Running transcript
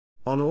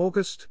On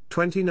August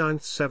 29,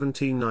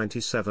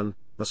 1797,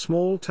 a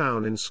small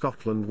town in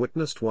Scotland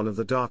witnessed one of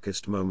the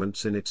darkest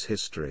moments in its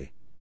history.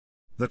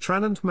 The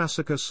Tranent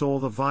Massacre saw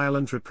the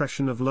violent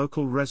repression of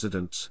local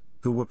residents,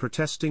 who were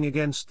protesting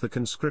against the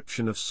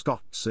conscription of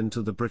Scots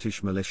into the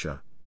British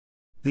Militia.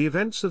 The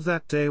events of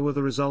that day were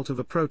the result of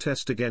a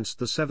protest against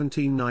the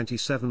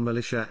 1797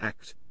 Militia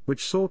Act,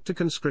 which sought to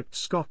conscript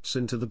Scots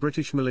into the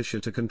British Militia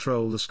to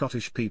control the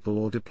Scottish people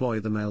or deploy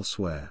them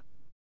elsewhere.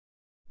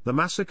 The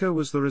massacre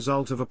was the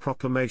result of a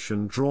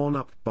proclamation drawn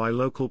up by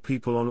local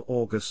people on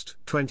August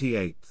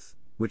 28,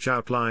 which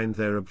outlined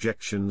their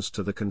objections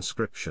to the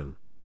conscription.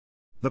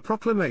 The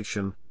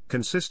proclamation,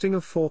 consisting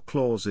of 4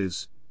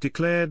 clauses,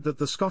 declared that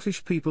the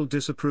Scottish people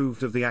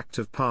disapproved of the Act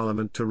of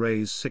Parliament to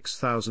raise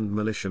 6,000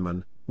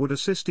 militiamen, would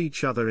assist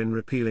each other in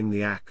repealing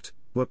the Act,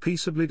 were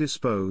peaceably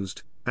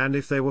disposed, and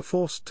if they were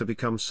forced to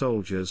become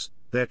soldiers,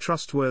 their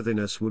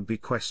trustworthiness would be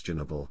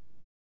questionable.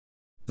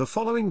 The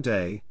following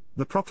day,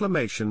 the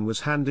proclamation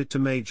was handed to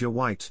Major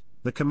White,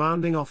 the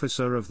commanding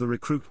officer of the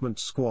recruitment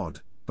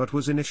squad, but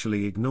was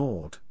initially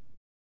ignored.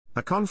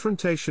 A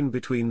confrontation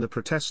between the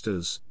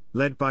protesters,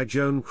 led by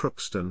Joan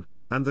Crookston,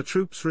 and the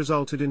troops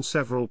resulted in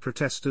several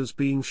protesters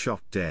being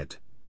shot dead.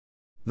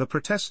 The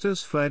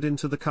protesters fled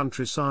into the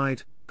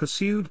countryside,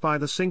 pursued by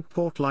the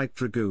Cinque-Port Light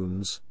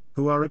Dragoons,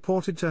 who are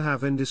reported to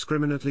have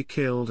indiscriminately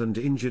killed and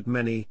injured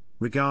many,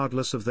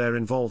 regardless of their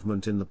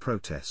involvement in the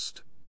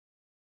protest.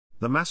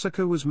 The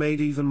massacre was made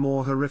even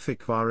more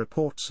horrific by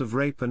reports of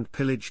rape and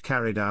pillage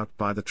carried out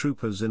by the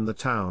troopers in the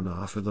town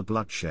after the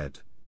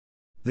bloodshed.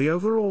 The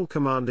overall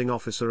commanding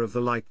officer of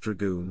the Light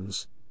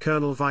Dragoons,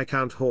 Colonel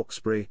Viscount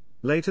Hawkesbury,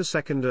 later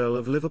 2nd Earl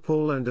of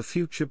Liverpool and a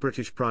future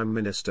British Prime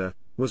Minister,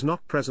 was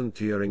not present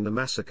during the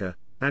massacre,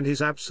 and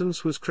his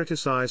absence was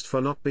criticised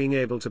for not being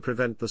able to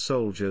prevent the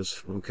soldiers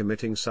from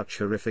committing such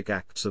horrific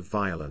acts of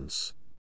violence.